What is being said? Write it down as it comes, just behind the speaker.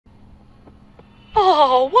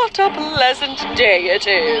Oh, what a pleasant day it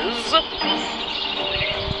is.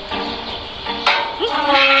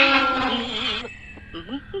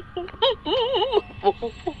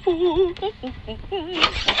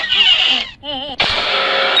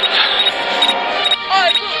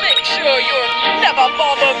 I will make sure you'll never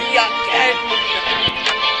bother me again.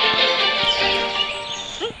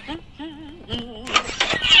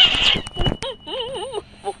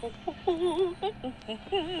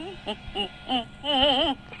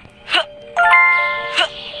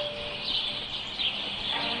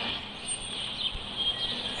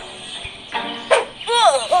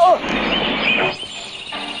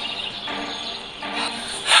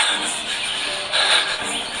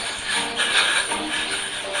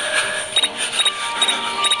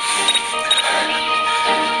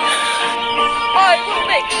 I will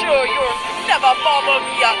make sure you'll never bother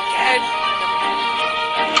me again.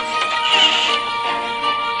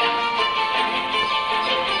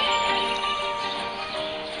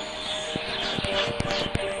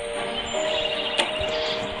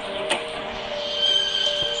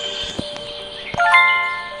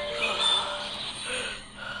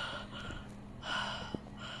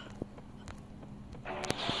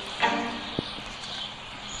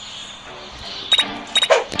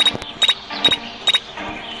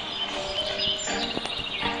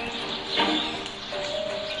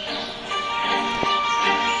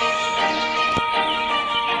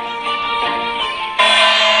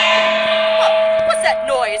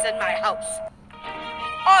 In my house.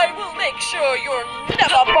 I will make sure you'll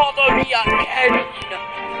never bother me again.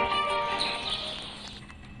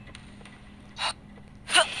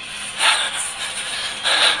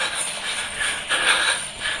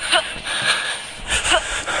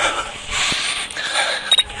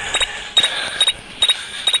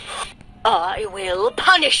 I will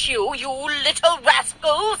punish you, you little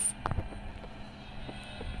rascals.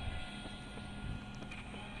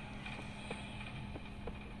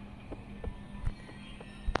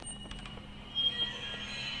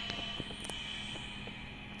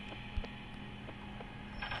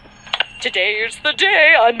 Today's the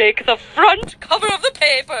day I make the front cover of the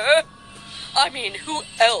paper. I mean, who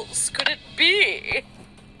else could it be?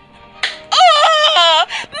 Ah!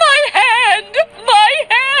 My hand! My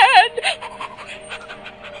hand!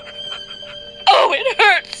 Oh, it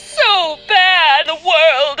hurts so bad, the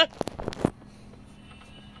world!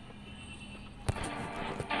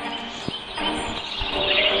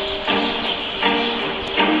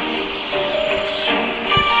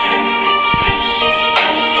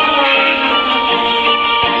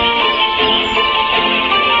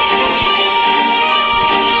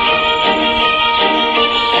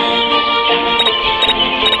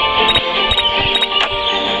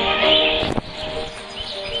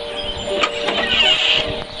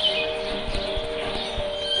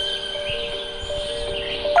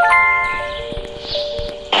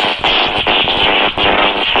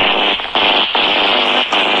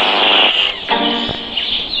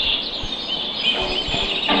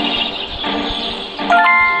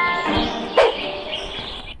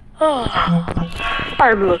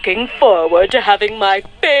 I'm looking forward to having my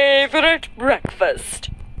favorite breakfast.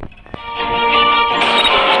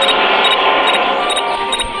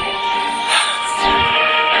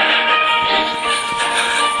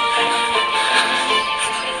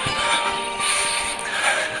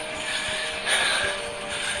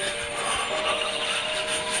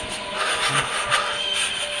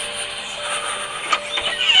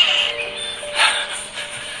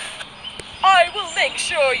 I will make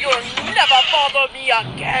sure you'll never bother me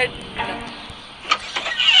again.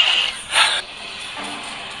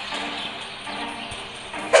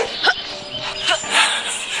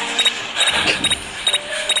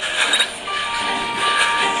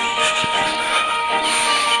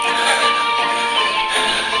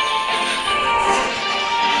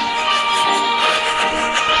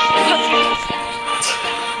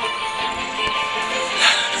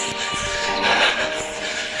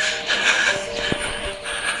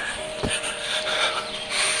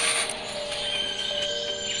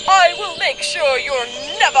 I will make sure you'll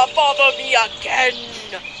never bother me again.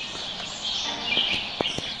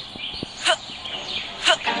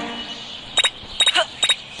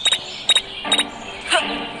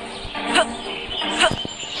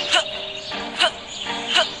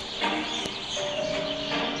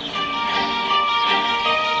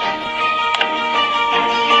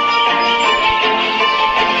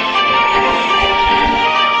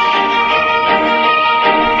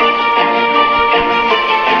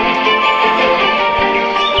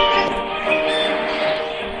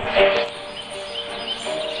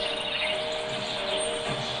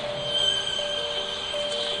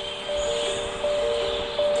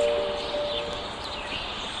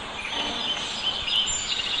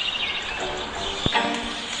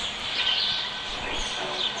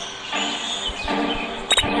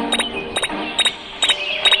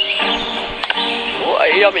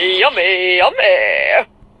 Yummy, yummy, yummy.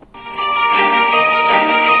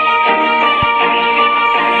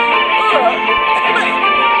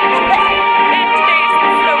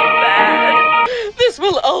 This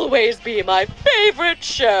will always be my favorite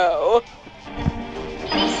show.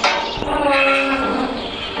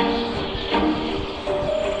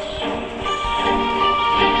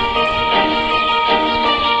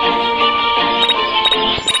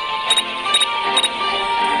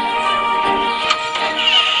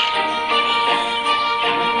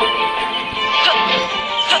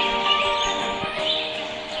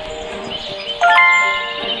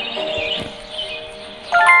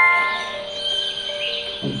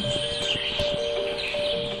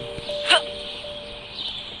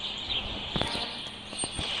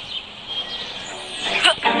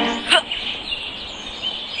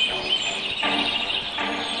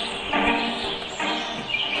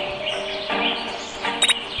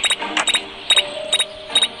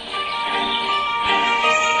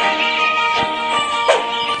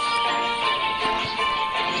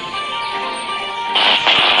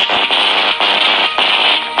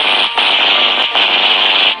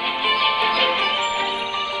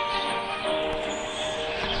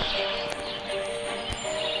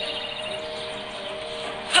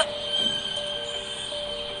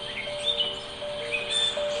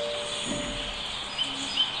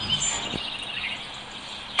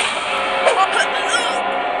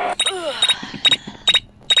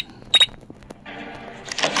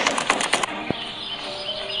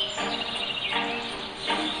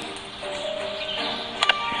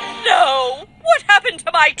 No! What happened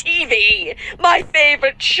to my TV? My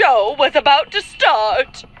favorite show was about to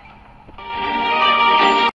start.